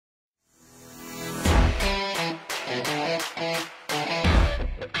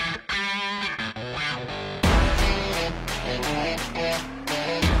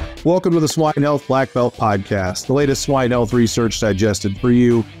Welcome to the Swine Health Black Belt Podcast, the latest swine health research digested for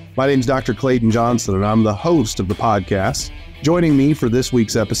you. My name is Dr. Clayton Johnson, and I'm the host of the podcast. Joining me for this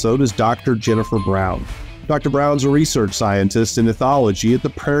week's episode is Dr. Jennifer Brown. Dr. Brown's a research scientist in ethology at the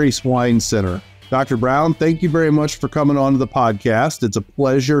Prairie Swine Center. Dr. Brown, thank you very much for coming on to the podcast. It's a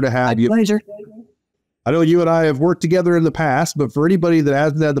pleasure to have you. My pleasure. I know you and I have worked together in the past, but for anybody that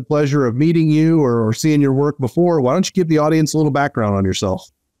hasn't had the pleasure of meeting you or seeing your work before, why don't you give the audience a little background on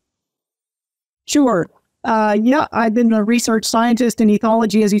yourself? Sure. I've been a research scientist in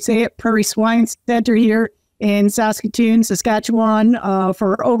ethology, as you say, at Prairie Swine Center here in Saskatoon, Saskatchewan,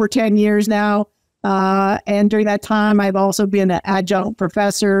 for over 10 years now. And during that time, I've also been an adjunct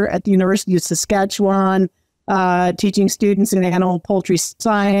professor at the University of Saskatchewan, teaching students in animal poultry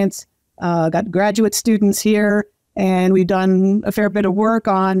science. Got graduate students here, and we've done a fair bit of work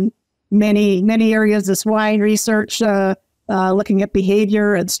on many areas of swine research, looking at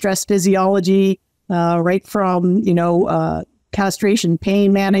behavior and stress physiology, right from, castration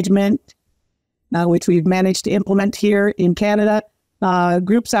pain management, which we've managed to implement here in Canada.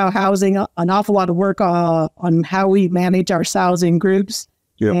 Group sow housing, an awful lot of work on how we manage our sows in groups.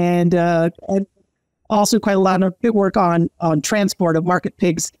 Yep. And also quite a lot of work on transport of market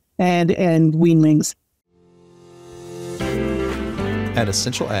pigs and weanlings. At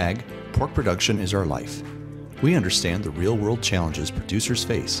Essential Ag, pork production is our life. We understand the real-world challenges producers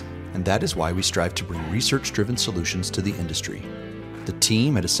face, and that is why we strive to bring research-driven solutions to the industry. The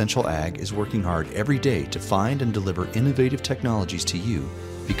team at Essential Ag is working hard every day to find and deliver innovative technologies to you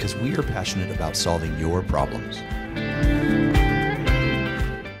because we are passionate about solving your problems.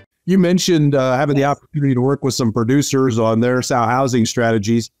 You mentioned having the opportunity to work with some producers on their sow housing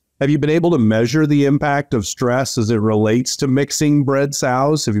strategies. Have you been able to measure the impact of stress as it relates to mixing bred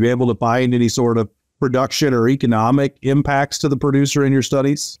sows? Have you been able to find any sort of production or economic impacts to the producer in your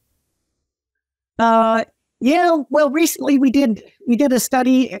studies? Recently we did a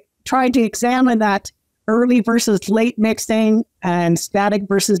study trying to examine that early versus late mixing and static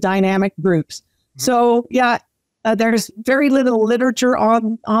versus dynamic groups. So there's very little literature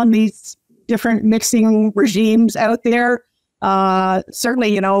on these different mixing regimes out there.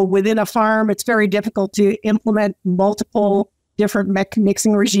 Certainly, within a farm, it's very difficult to implement multiple different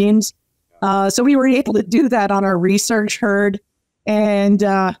mixing regimes. So we were able to do that on our research herd. And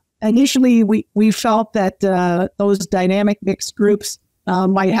initially, we felt that those dynamic mixed groups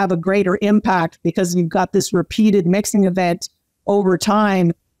might have a greater impact because you've got this repeated mixing event over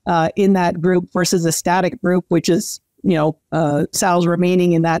time in that group versus a static group, which is, sows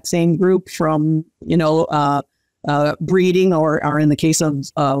remaining in that same group from, breeding or in the case of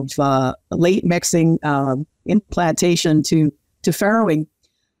late mixing implantation to farrowing.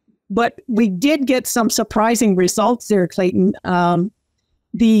 But we did get some surprising results there, Clayton.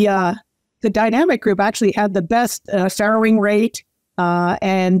 The dynamic group actually had the best farrowing rate,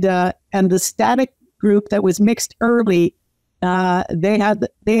 and the static group that was mixed early, their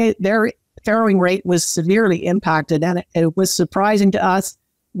farrowing rate was severely impacted, and it was surprising to us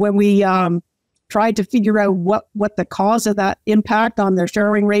when we tried to figure out what the cause of that impact on their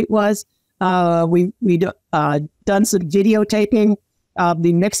farrowing rate was. We done some videotaping of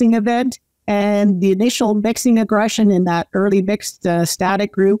the mixing event, and the initial mixing aggression in that early mixed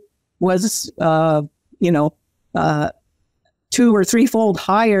static group was, 2 or 3-fold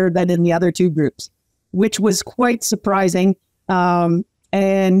higher than in the other two groups, which was quite surprising. And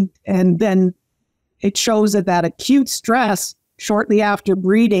then it shows that acute stress shortly after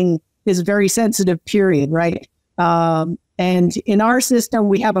breeding is a very sensitive period, right? And in our system,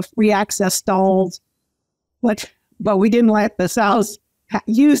 we have a free access stalls, but we didn't let the sows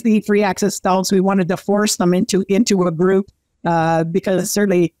use the free access stalls. We wanted to force them into a group because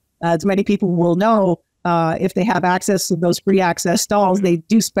certainly, as many people will know, if they have access to those free access stalls, they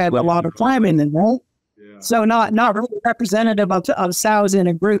do spend a lot of time in them, right? Yeah. So not really representative of sows in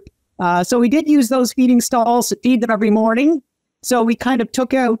a group. So we did use those feeding stalls to feed them every morning. So we kind of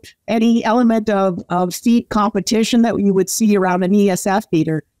took out any element of feed competition that you would see around an ESF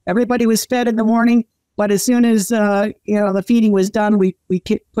feeder. Everybody was fed in the morning, but as soon as the feeding was done, we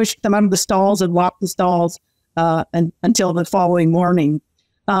pushed them out of the stalls and locked the stalls until the following morning.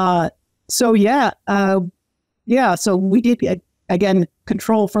 So we did again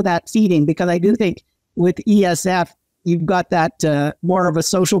control for that feeding, because I do think with ESF you've got that more of a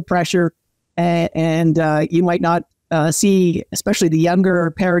social pressure, and you might not see, especially the younger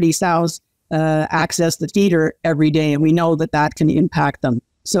parity sows, access the feeder every day, and we know that can impact them.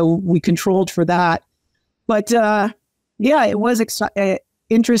 So we controlled for that. But it was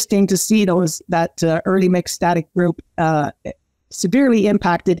interesting to see that early mixed static group severely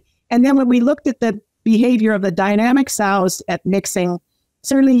impacted. And then when we looked at the behavior of the dynamic sows at mixing,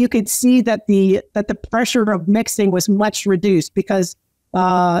 certainly you could see that the pressure of mixing was much reduced because,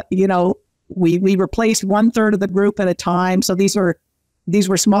 we replaced 1/3 of the group at a time. So these were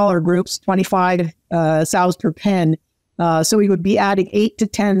smaller groups, 25 sows per pen. So we would be adding 8 to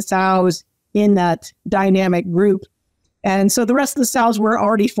 10 sows in that dynamic group. And so the rest of the sows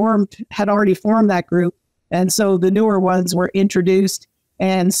had already formed that group. And so the newer ones were introduced.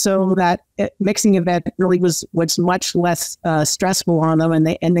 And so that mixing event really was much less stressful on them,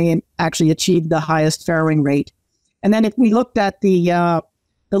 and they actually achieved the highest farrowing rate. And then if we looked at the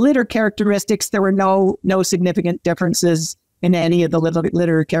litter characteristics, there were no significant differences in any of the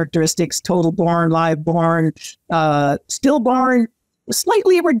litter characteristics. Total born, live born, stillborn,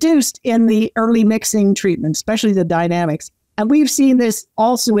 slightly reduced in the early mixing treatment, especially the dynamics. And we've seen this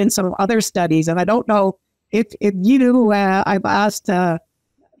also in some other studies. And I don't know if I've asked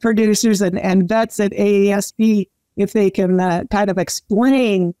producers and vets at AASP if they can kind of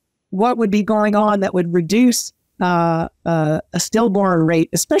explain what would be going on that would reduce a stillborn rate,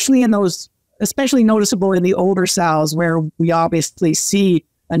 especially noticeable in the older sows where we obviously see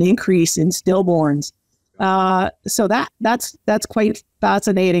an increase in stillborns. So that's quite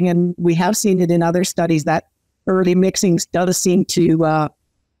fascinating, and we have seen it in other studies that early mixing does seem to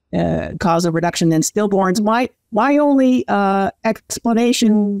cause a reduction in stillborns. My only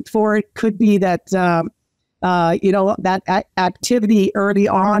explanation for it could be that that activity early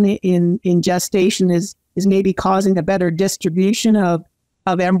on in gestation is maybe causing a better distribution of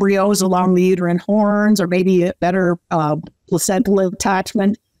embryos along the uterine horns, or maybe a better placental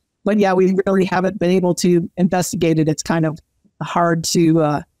attachment. But yeah, we really haven't been able to investigate it. It's kind of hard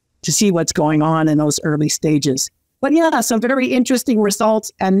to see what's going on in those early stages. But yeah, some very interesting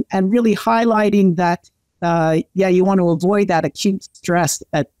results, and really highlighting that, you want to avoid that acute stress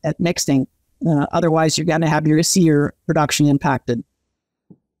at mixing. Otherwise, you're going to see your production impacted.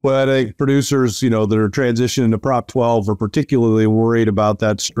 Well, I think producers, that are transitioning to Prop 12 are particularly worried about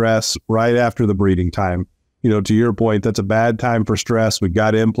that stress right after the breeding time. To your point, that's a bad time for stress. We've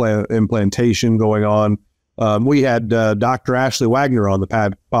got implantation going on. We had Dr. Ashley Wagner on the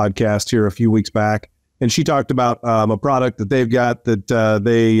podcast here a few weeks back, and she talked about a product that they've got that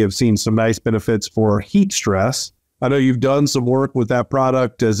they have seen some nice benefits for heat stress. I know you've done some work with that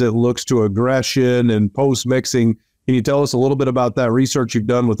product as it looks to aggression and post-mixing. Can you tell us a little bit about that research you've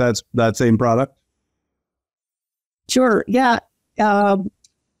done with that same product? Sure. Yeah.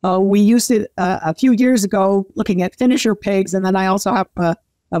 We used it a few years ago looking at finisher pigs. And then I also have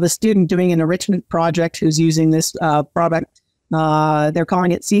a student doing an enrichment project who's using this product. They're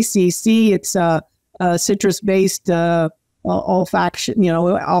calling it CCC. It's a citrus-based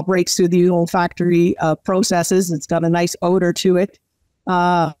olfaction, operates through the olfactory processes. It's got a nice odor to it.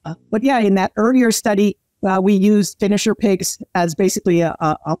 But yeah, in that earlier study, we used finisher pigs as basically a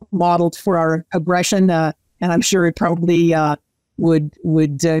model for our aggression, and I'm sure it probably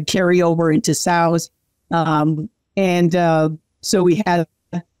would carry over into sows. So we had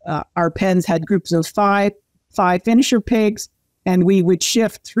our pens had groups of five finisher pigs, and we would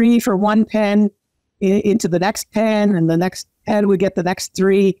shift 3 for one pen into the next pen, and the next pen would get the next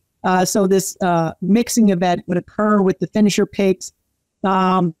 3. So this mixing event would occur with the finisher pigs.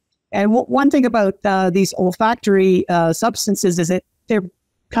 And one thing about these olfactory substances is that they're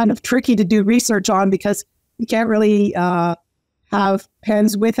kind of tricky to do research on, because you can't really have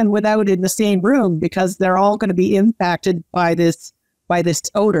pens with and without in the same room, because they're all going to be impacted by this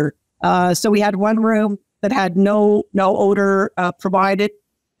odor. So we had one room that had no odor provided,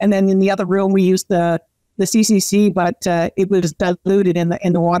 and then in the other room we used the CCC, but it was diluted in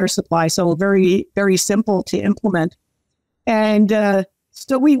the water supply, so very, very simple to implement. And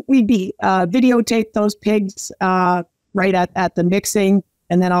so we videotaped those pigs right at the mixing,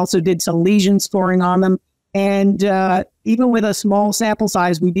 and then also did some lesion scoring on them. And even with a small sample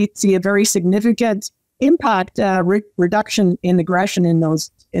size, we did see a very significant impact reduction in aggression in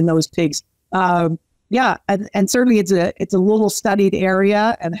those pigs. And certainly it's a little studied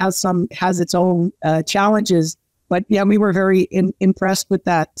area and has its own challenges. But yeah, we were very impressed with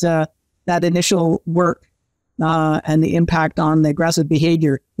that initial work. And the impact on the aggressive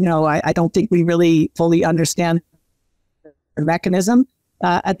behavior. I don't think we really fully understand the mechanism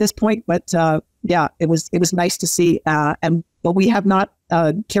at this point, but it was nice to see. But we have not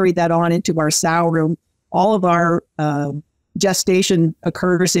carried that on into our sow room. All of our gestation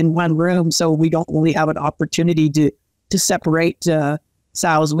occurs in one room, so we don't really have an opportunity to separate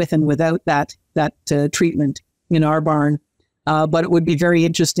sows with and without that treatment in our barn. But it would be very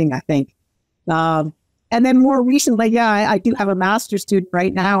interesting, I think. And then more recently, I do have a master's student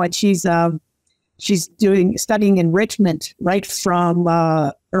right now, and she's studying enrichment right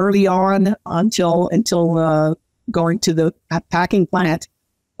from early on until going to the packing plant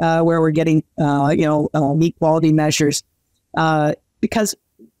where we're getting meat quality measures, because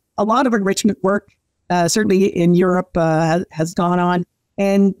a lot of enrichment work certainly in Europe has gone on,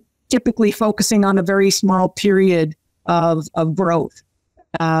 and typically focusing on a very small period of growth.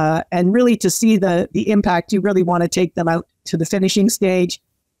 And really to see the impact, you really want to take them out to the finishing stage.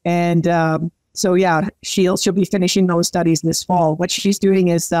 And so, yeah, she'll be finishing those studies this fall. What she's doing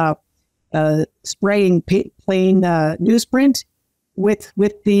is spraying plain newsprint with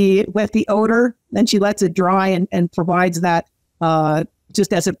the odor. Then she lets it dry and provides that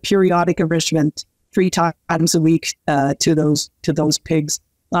just as a periodic enrichment 3 times a week to those pigs.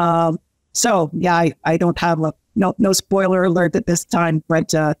 So yeah, I don't have no spoiler alert at this time,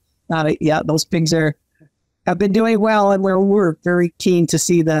 but yeah, those pigs have been doing well, and we're very keen to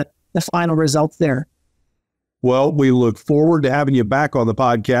see the final results there. Well, we look forward to having you back on the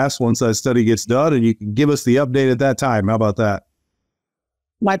podcast once that study gets done, and you can give us the update at that time. How about that?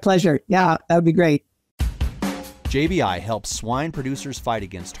 My pleasure. Yeah, that would be great. JBI helps swine producers fight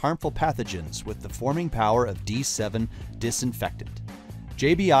against harmful pathogens with the forming power of D7 disinfectant.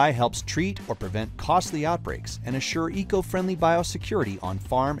 JBI helps treat or prevent costly outbreaks and assure eco-friendly biosecurity on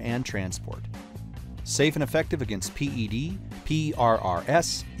farm and transport. Safe and effective against PED,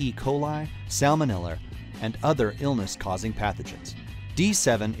 PRRS, E. coli, Salmonella, and other illness-causing pathogens.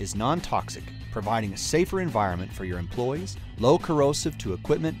 D7 is non-toxic, providing a safer environment for your employees, low corrosive to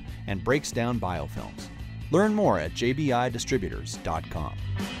equipment, and breaks down biofilms. Learn more at jbidistributors.com.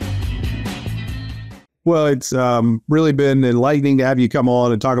 Well, it's really been enlightening to have you come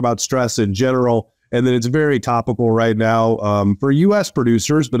on and talk about stress in general. And then it's very topical right now for U.S.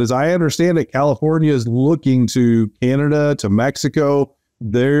 producers. But as I understand it, California is looking to Canada, to Mexico.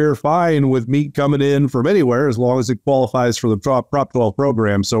 They're fine with meat coming in from anywhere as long as it qualifies for the Prop 12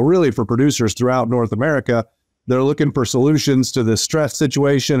 program. So really for producers throughout North America, they're looking for solutions to this stress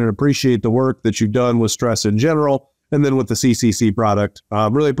situation and appreciate the work that you've done with stress in general and then with the CCC product.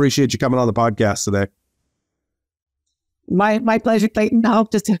 Really appreciate you coming on the podcast today. My pleasure, Clayton. I hope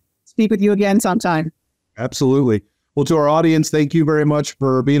to speak with you again sometime. Absolutely. Well, to our audience, thank you very much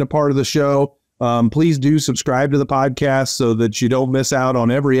for being a part of the show. Please do subscribe to the podcast so that you don't miss out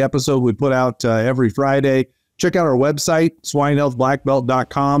on every episode we put out every Friday. Check out our website,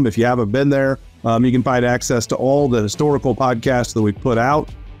 swinehealthblackbelt.com. If you haven't been there, you can find access to all the historical podcasts that we put out.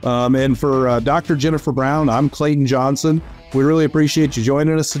 And for Dr. Jennifer Brown, I'm Clayton Johnson. We really appreciate you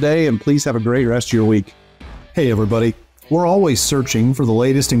joining us today, and please have a great rest of your week. Hey, everybody. We're always searching for the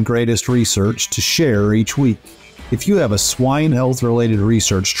latest and greatest research to share each week. If you have a swine health-related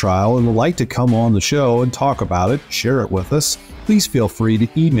research trial and would like to come on the show and talk about it, share it with us, please feel free to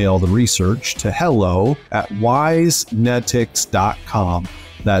email the research to hello@wisenetics.com.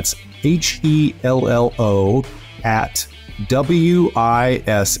 That's